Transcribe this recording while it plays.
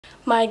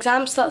My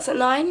exam starts at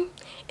 9.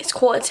 It's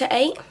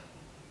 7:45.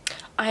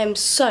 I am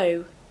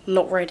so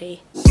not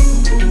ready.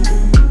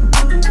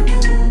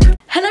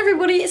 Hello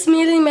everybody, it's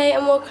me Lily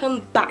and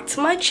welcome back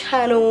to my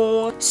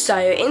channel. So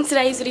in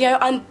today's video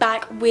I'm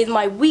back with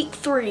my week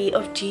 3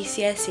 of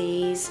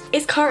GCSEs.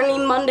 It's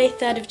currently Monday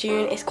 3rd of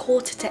June, it's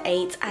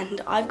 7:45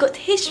 and I've got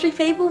history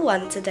paper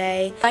 1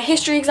 today. My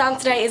history exam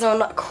today is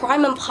on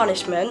crime and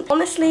punishment.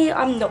 Honestly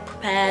I'm not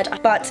prepared,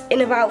 but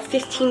in about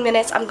 15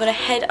 minutes I'm gonna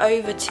head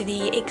over to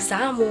the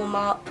exam warm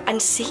up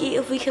and see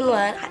if we can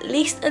learn at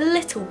least a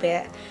little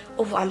bit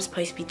of what I'm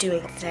supposed to be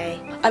doing today.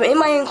 I'm in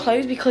my own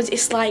clothes because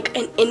it's like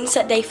an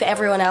inset day for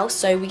everyone else,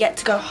 so we get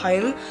to go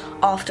home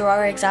after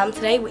our exam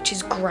today, which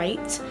is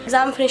great.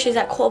 Exam finishes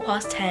at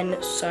 10:15,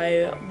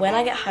 so when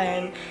I get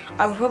home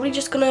I'm probably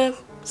just gonna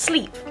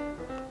sleep.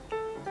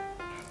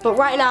 But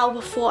right now,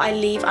 before I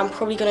leave, I'm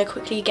probably gonna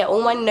quickly get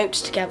all my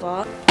notes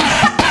together,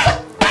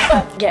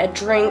 get a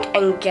drink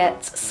and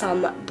get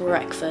some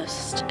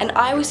breakfast. And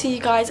I will see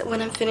you guys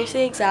when I'm finished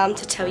the exam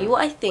to tell you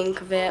what I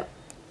think of it.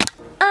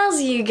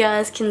 As you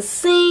guys can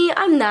see,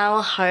 I'm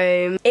now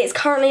home. It's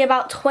currently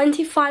about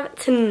 25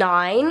 to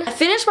 9. I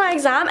finished my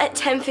exam at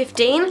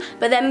 10:15,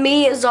 but then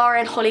me, Zara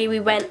and Holly, we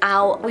went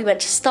out. We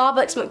went to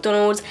Starbucks,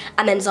 McDonald's,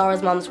 and then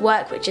Zara's mum's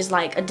work, which is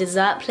like a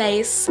dessert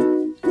place.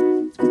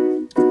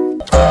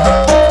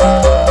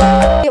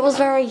 It was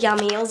very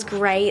yummy, it was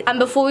great. And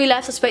before we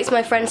left, I spoke to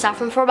my friend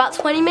Saffron for about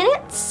 20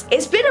 minutes.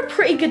 It's been a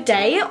pretty good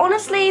day.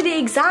 Honestly, the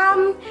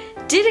exam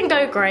didn't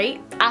go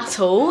great at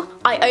all.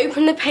 I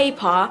opened the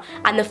paper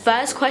and the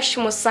first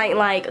question was something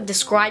like,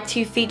 describe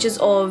 2 features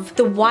of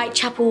the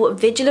Whitechapel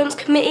Vigilance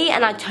Committee,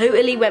 and I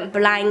totally went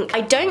blank. I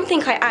don't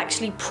think I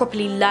actually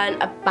properly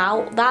learned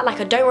about that.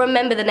 Like, I don't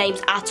remember the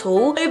names at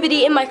all.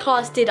 Nobody in my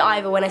class did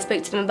either when I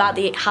spoke to them about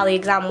how the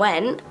exam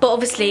went. But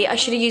obviously, I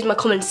should have used my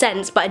common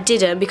sense, but I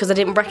didn't because I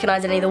didn't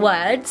recognise any of the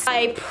words.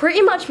 I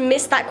pretty much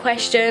missed that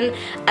question.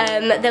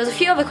 There was a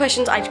few other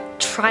questions I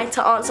tried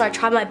to answer. I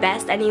tried my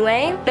best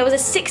anyway. There was a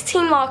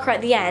 16 marker at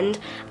the end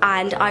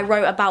and I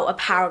wrote about a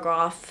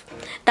paragraph.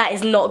 That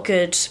is not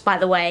good, by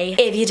the way.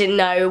 If you didn't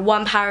know,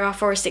 1 paragraph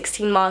for a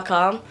 16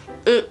 marker.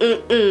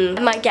 I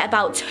might get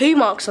about 2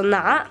 marks on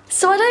that.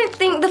 So I don't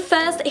think the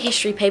first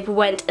history paper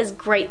went as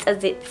great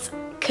as it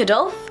could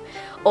have,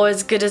 or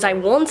as good as I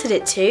wanted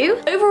it to.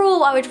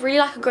 Overall, I would really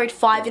like a grade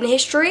 5 in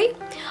history.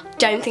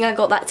 Don't think I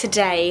got that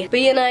today.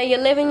 But you know, you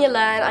live and you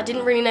learn. I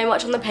didn't really know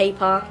much on the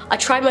paper. I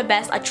tried my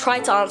best. I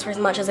tried to answer as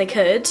much as I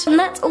could. And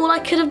that's all I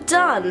could have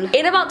done.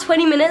 In about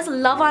 20 minutes,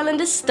 Love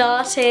Island is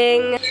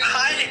starting.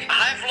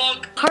 Hi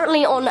vlog.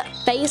 Currently on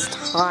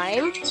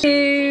FaceTime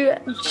to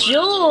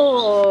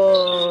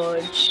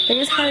George.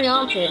 Biggest hairy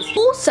armpits.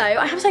 Also,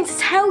 I have something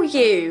to tell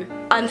you.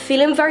 I'm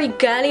feeling very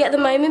girly at the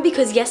moment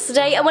because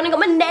yesterday I went and got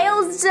my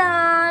nails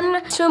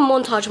done. To a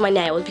montage of my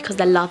nails because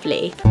they're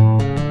lovely.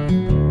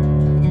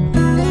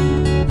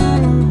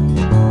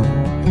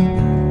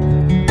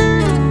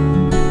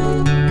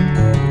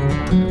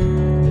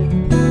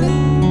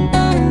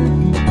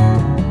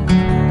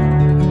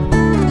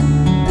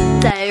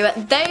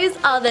 Those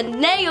are the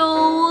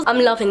nails.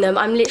 I'm loving them.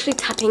 I'm literally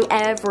tapping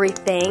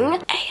everything.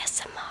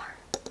 ASMR.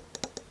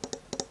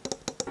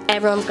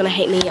 Everyone's gonna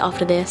hate me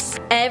after this.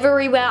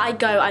 Everywhere I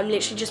go, I'm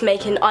literally just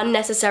making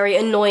unnecessary,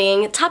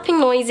 annoying tapping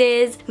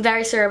noises.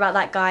 Very sorry about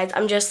that, guys.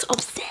 I'm just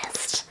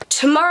obsessed.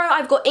 Tomorrow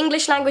I've got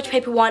English language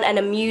paper 1 and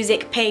a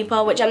music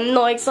paper, which I'm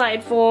not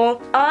excited for.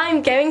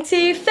 I'm going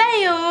to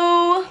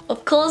fail.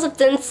 Of course, I've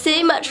done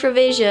so much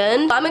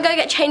revision. I'm gonna go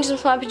get changed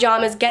into my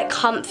pajamas, get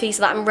comfy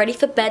so that I'm ready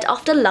for bed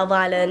after Love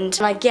Island.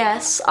 And I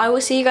guess I will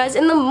see you guys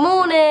in the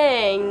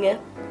morning.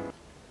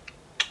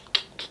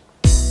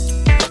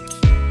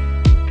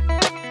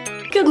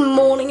 Good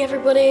morning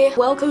everybody,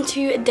 welcome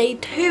to day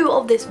 2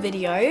 of this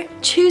video.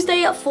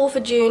 Tuesday at 4th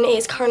of June, it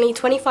is currently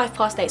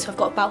 8:25, so I've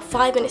got about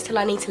 5 minutes till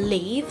I need to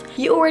leave.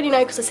 You already know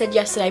because I said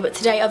yesterday, but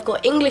today I've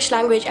got English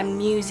language and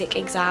music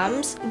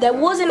exams. There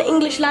was an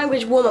English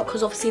language warm-up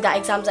because obviously that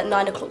exam's at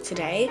 9 o'clock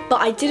today, but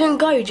I didn't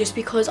go just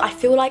because I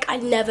feel like I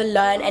never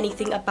learn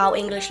anything about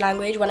English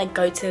language when I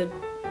go to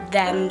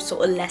them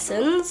sort of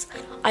lessons.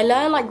 I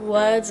learn like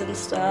words and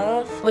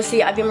stuff.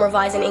 Obviously I've been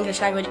revising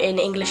English language in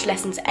English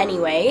lessons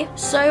anyway,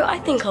 so I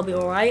think I'll be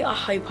alright. I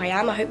hope I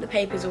am. I hope the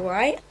paper's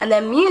alright. And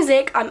then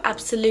music, I'm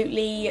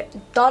absolutely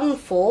done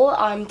for.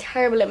 I'm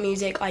terrible at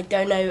music. I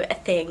don't know a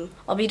thing.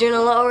 I'll be doing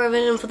a lot of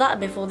revision for that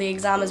before the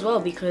exam as well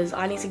because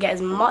I need to get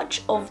as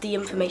much of the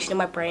information in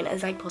my brain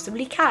as I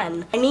possibly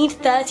can. I need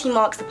 30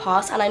 marks to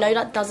pass, and I know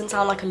that doesn't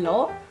sound like a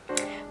lot,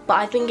 but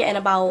I've been getting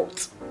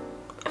about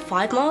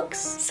 5 marks.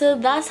 So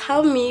that's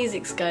how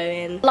music's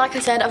going. Like I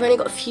said, I've only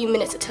got a few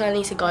minutes until I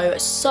need to go,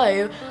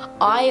 so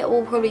I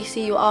will probably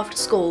see you after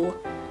school.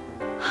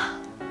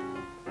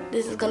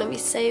 This is gonna be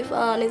so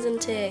fun,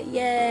 isn't it?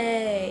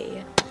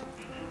 Yay!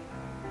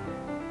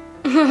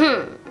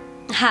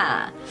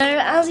 Ha! So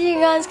as you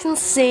guys can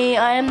see,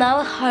 I am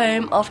now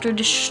home after a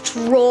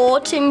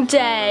distraughting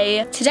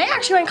day. Today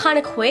actually went kind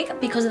of quick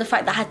because of the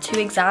fact that I had 2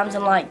 exams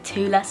and like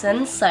 2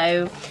 lessons,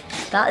 so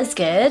that is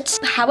good.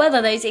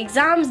 However, those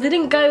exams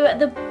didn't go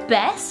the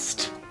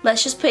best.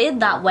 Let's just put it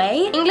that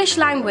way. English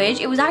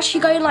language, it was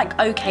actually going like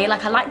okay.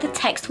 Like I liked the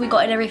text we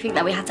got and everything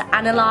that we had to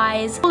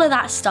analyze, all of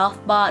that stuff,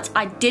 but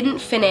I didn't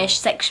finish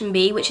section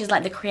B, which is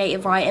like the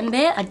creative writing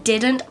bit. I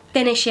didn't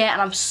finish it and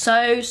I'm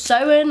so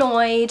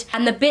annoyed.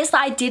 And the bits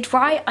that I did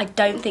write, I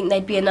don't think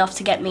they'd be enough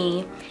to get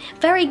me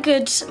very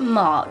good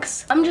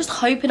marks. I'm just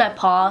hoping I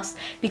pass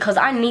because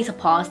I need to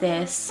pass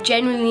this.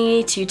 Genuinely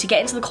need to get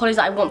into the college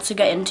that I want to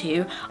get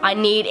into. I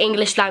need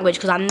English language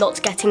because I'm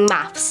not getting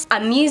maths.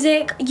 And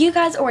music, you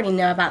guys already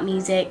know about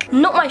music.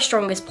 Not my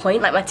strongest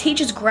point. Like my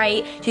teacher's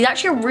great. She's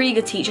actually a really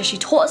good teacher. She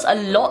taught us a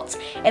lot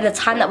in the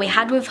time that we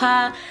had with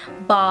her,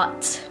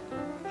 but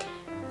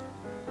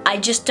I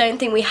just don't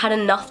think we had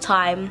enough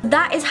time.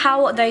 That is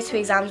how those two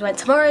exams went.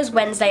 Tomorrow is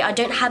Wednesday. I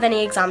don't have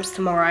any exams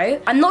tomorrow.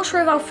 I'm not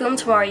sure if I'll film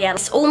tomorrow yet.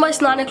 It's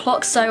almost 9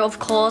 o'clock, so of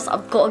course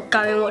I've got to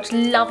go and watch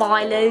Love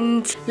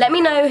Island. Let me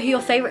know who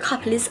your favourite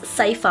couple is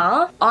so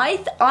far.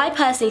 I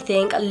personally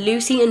think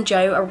Lucy and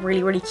Joe are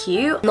really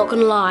cute. Not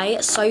gonna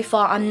lie, so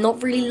far I'm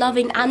not really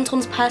loving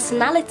Anton's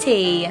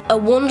personality. A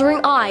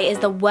wandering eye is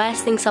the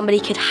worst thing somebody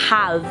could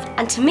have.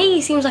 And to me,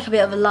 he seems like a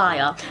bit of a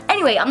liar.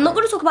 Anyway, I'm not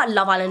gonna talk about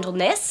Love Island on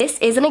this. This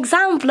is an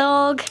exam vlog.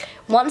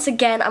 Once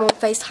again, I'm on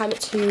FaceTime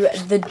to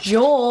the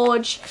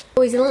George.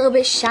 Oh, he's a little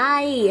bit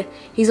shy.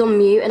 He's on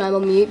mute and I'm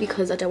on mute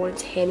because I don't want him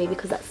to hear me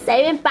because that's so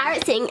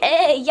embarrassing.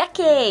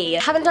 Yucky.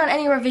 Haven't done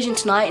any revision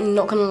tonight and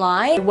not gonna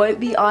lie, it won't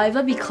be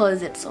either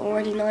because it's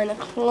already 9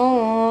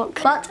 o'clock.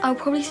 But I'll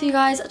probably see you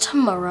guys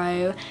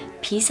tomorrow.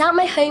 Peace out,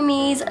 my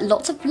homies.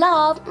 Lots of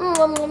love.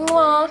 Mwah, mwah,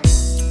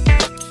 mwah.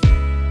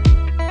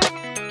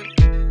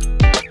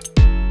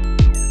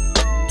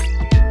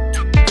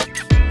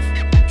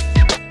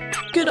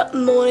 Good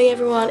morning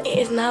everyone, it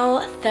is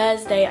now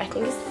Thursday, I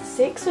think it's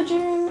the 6th of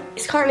June.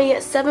 It's currently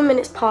 7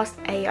 minutes past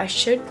 8. I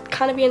should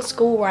kind of be in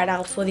school right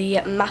now for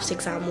the maths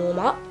exam warm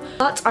up.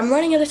 But I'm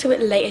running a little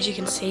bit late, as you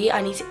can see.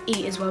 I need to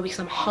eat as well because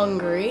I'm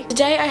hungry.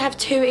 Today I have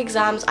 2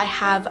 exams. I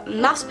have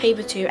maths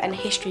paper 2 and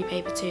history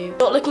paper 2.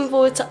 Not looking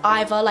forward to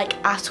either, like,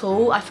 at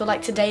all. I feel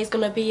like today is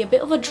going to be a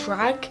bit of a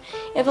drag,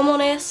 if I'm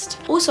honest.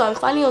 Also, I'm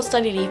finally on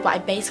study leave, but I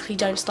basically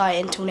don't start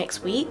it until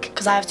next week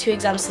because I have 2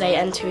 exams today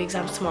and 2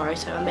 exams tomorrow,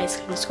 so I'm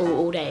basically in school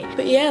all day.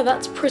 But yeah,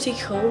 that's pretty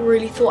cool.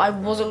 Really thought I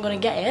wasn't going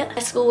to get it.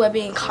 At school, we're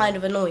being kind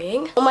of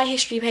annoying. On my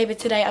history paper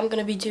today, I'm going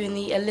to be doing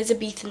the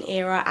Elizabethan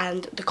era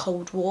and the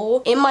Cold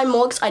War. In my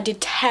mogs, I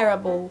did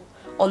terrible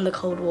on the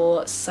Cold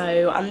War,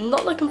 so I'm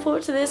not looking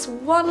forward to this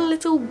one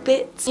little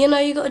bit. You know,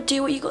 you gotta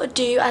do what you gotta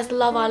do, as the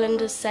Love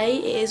Islanders say.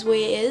 It is what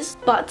it is.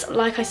 But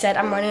like I said,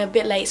 I'm running a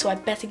bit late, so I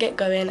better get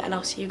going and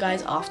I'll see you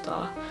guys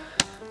after.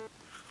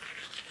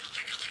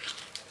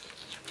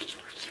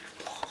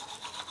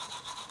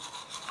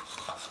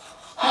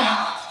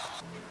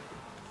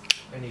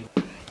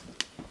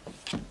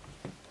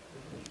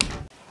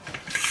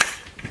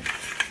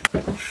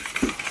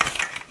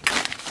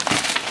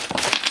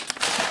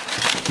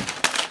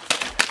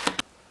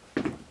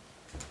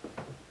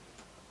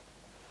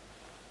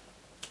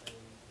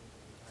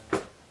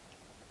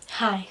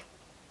 Hi.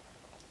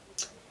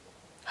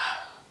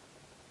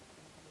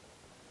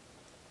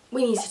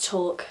 We need to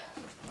talk.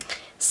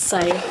 So,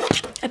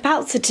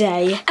 about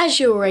today, as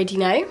you already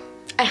know,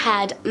 I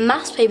had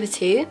maths paper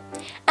 2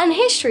 and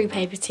history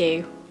paper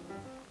 2.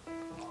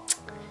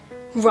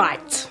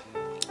 Right,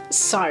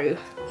 so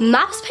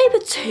maths paper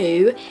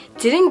 2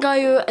 didn't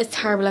go as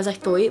terrible as I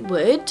thought it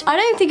would. I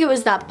don't think it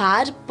was that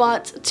bad,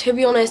 but to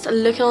be honest,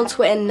 looking on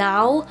Twitter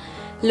now,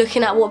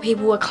 looking at what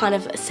people were kind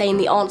of saying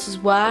the answers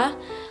were,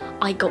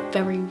 I got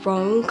very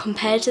wrong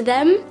compared to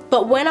them.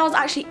 But when I was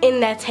actually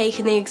in there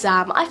taking the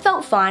exam, I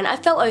felt fine, I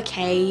felt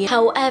okay.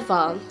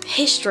 However,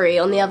 history,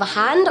 on the other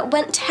hand,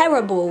 went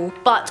terrible.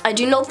 But I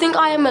do not think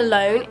I am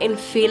alone in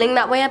feeling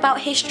that way about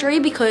history,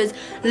 because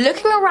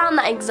looking around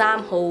that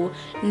exam hall,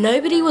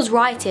 nobody was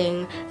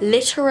writing.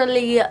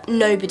 Literally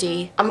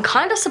nobody. I'm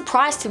kind of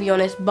surprised, to be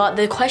honest, but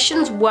the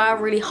questions were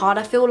really hard,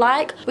 I feel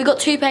like. We got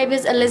 2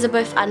 papers,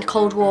 Elizabeth and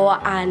Cold War,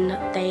 and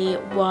they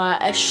were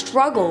a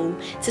struggle,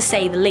 to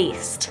say the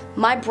least.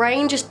 My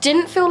brain just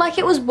didn't feel like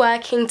it was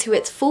working to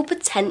its full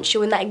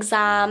potential in that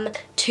exam.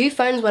 2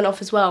 phones went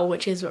off as well,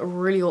 which is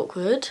really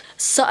awkward.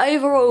 So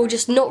overall,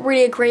 just not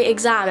really a great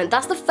exam. And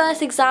that's the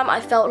first exam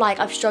I felt like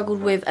I've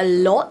struggled with a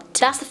lot.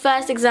 That's the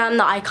first exam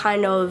that I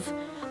kind of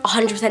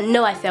 100%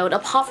 know I failed,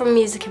 apart from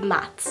music and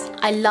maths.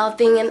 I love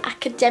being an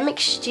academic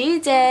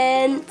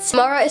student.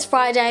 Tomorrow is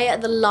Friday,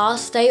 the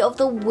last day of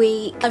the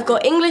week. I've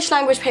got English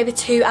language paper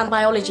 2 and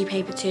biology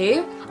paper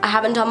 2. I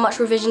haven't done much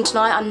revision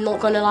tonight, I'm not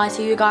gonna lie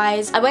to you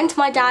guys. I went to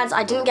my dad's,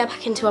 I didn't get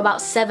back until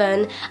about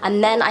 7,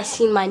 and then I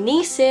seen my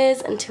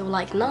nieces until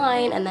like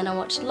 9, and then I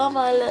watched Love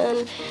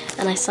Island,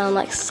 and I sound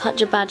like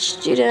such a bad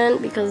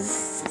student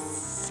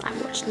because I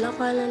watched Love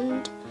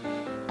Island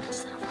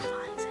instead of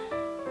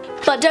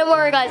revising. But don't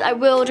worry guys, I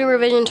will do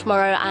revision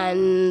tomorrow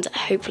and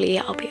hopefully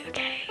I'll be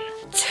okay.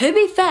 To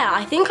be fair,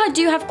 I think I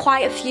do have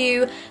quite a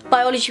few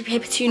biology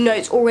paper 2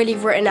 notes already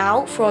written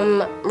out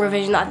from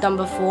revision that I've done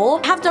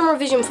before. I have done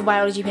revision for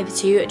biology paper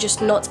 2,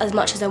 just not as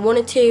much as I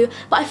wanted to,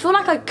 but I feel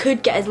like I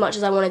could get as much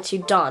as I wanted to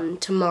done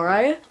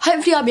tomorrow.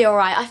 Hopefully I'll be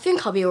alright. I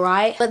think I'll be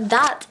alright. But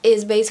that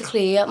is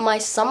basically my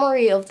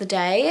summary of the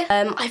day.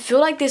 I feel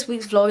like this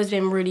week's vlog has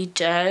been really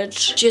dead,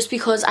 just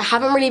because I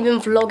haven't really been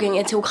vlogging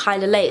until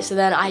kind of late, so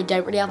then I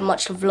don't really have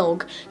much to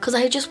vlog, because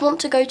I just want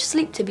to go to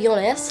sleep, to be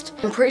honest.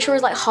 I'm pretty sure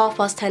it's like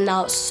 10:30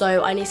 now,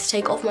 so I need to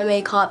take off my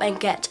makeup and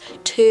get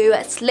to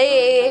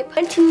sleep. I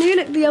went to New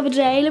Look the other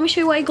day. Let me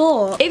show you what I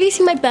got. If you've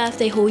seen my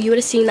birthday haul, you would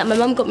have seen that my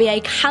mum got me a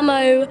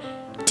camo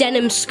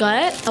denim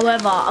skirt.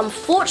 However,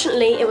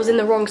 unfortunately, it was in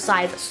the wrong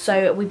size,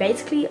 so we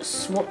basically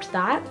swapped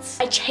that.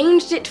 I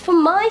changed it for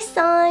my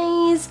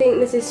size. I think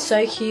this is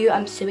so cute.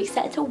 I'm so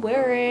excited to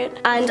wear it.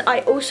 And I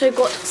also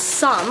got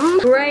some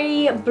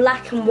grey,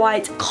 black and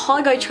white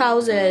cargo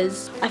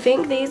trousers. I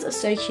think these are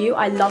so cute.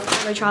 I love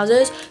cargo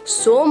trousers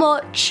so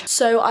much.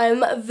 So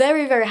I'm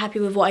very, very happy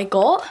with what I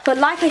got. But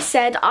like I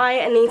said,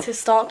 I need to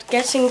start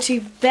getting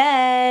to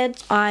bed.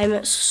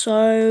 I'm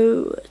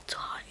so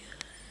tired.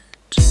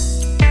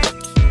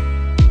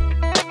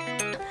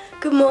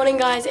 Good morning,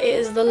 guys. It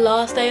is the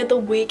last day of the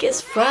week. It's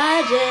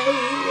Friday.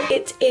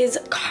 It is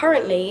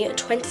currently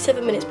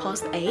 27 minutes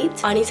past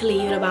 8. I need to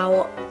leave in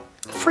about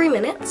 3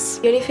 minutes.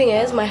 The only thing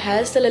is, my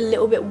hair is still a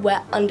little bit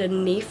wet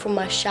underneath from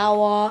my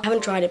shower. I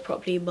haven't dried it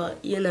properly, but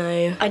you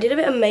know. I did a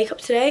bit of makeup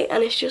today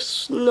and it's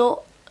just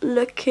not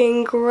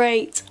looking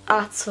great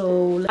at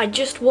all. I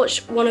just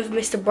watched one of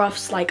Mr.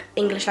 Bruff's like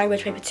English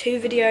language paper 2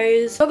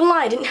 videos. Not gonna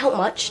lie, it didn't help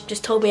much.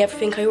 Just told me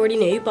everything I already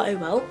knew, but oh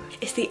well.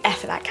 It's the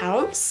effort that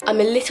counts.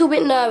 I'm a little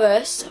bit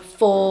nervous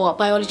for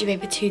biology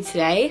paper 2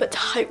 today, but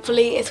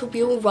hopefully it'll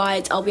be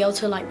alright. I'll be able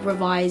to like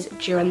revise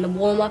during the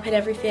warm-up and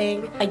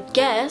everything. I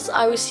guess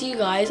I will see you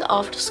guys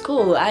after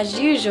school as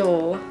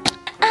usual.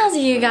 As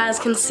you guys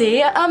can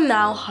see, I'm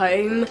now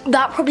home.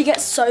 That probably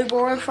gets so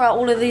boring throughout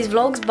all of these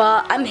vlogs,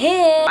 but I'm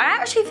here. I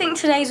actually think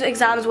today's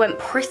exams went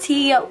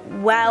pretty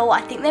well. I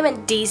think they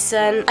went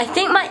decent. I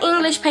think my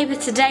English paper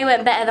today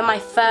went better than my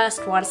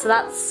first one, so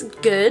that's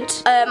good.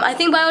 I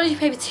think biology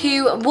paper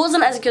 2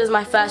 wasn't as good as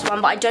my first one,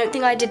 but I don't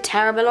think I did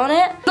terrible on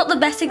it. Not the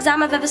best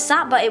exam I've ever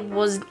sat, but it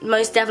was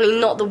most definitely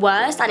not the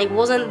worst, and it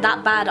wasn't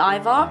that bad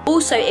either.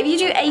 Also, if you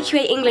do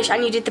AQA English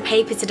and you did the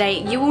paper today,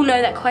 you will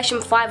know that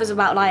question 5 was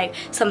about like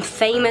some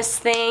famous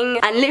thing,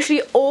 and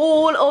literally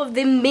all of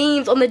the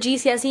memes on the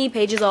Gcse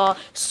pages are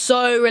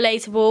so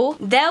relatable.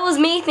 There was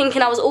me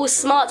thinking I was all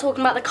smart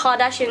talking about the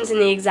Kardashians in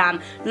the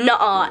exam.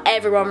 Nuh-uh,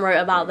 everyone wrote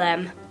about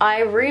them.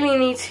 I really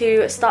need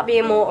to start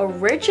being more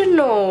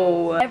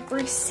original.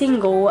 Every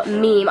single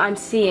meme I'm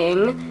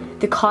seeing,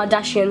 the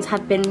Kardashians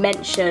have been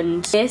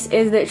mentioned. This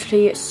is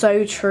literally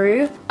so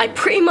true. I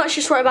pretty much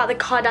just wrote about the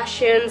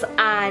Kardashians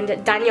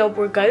and Danielle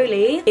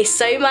Bregoli. It's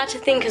so mad to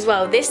think as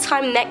well, this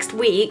time next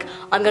week,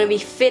 I'm gonna be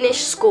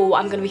finished school.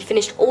 I'm gonna be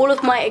finished all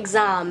of my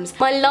exams.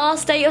 My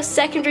last day of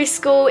secondary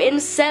school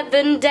in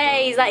 7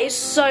 days. That is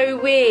so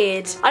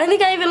weird. I don't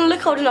think I even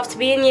look old enough to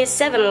be in year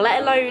 7,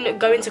 let alone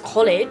go into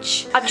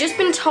college. I've just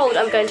been told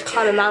I'm going to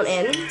climb a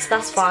mountain, so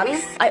that's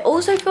fun. I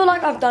also feel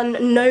like I've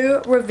done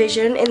no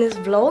revision in this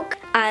vlog,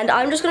 and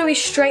I'm just gonna be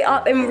straight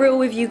up and real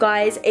with you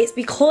guys. It's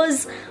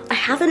because I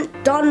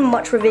haven't done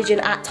much revision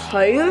at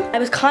home. I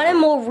was kind of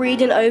more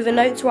reading over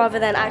notes rather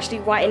than actually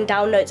writing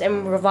down notes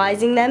and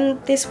revising them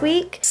this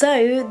week.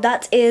 So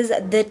that is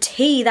the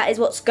tea, that is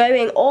what's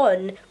going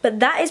on. But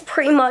that is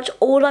pretty much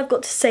all I've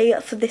got to say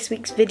for this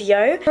week's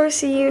video. I'll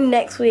see you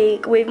next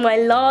week with my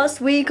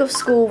last week of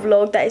school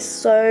vlog. That is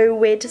so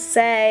weird to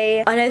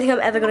say. I don't think I'm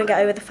ever gonna get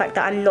over the fact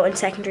that I'm not in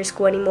secondary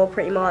school anymore,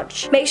 pretty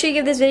much. Make sure you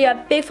give this video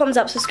a big thumbs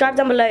up, subscribe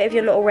down below if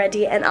you're not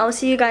already, and I'll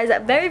see you guys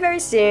very, very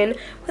soon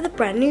with a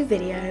brand new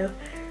video.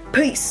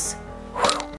 Peace.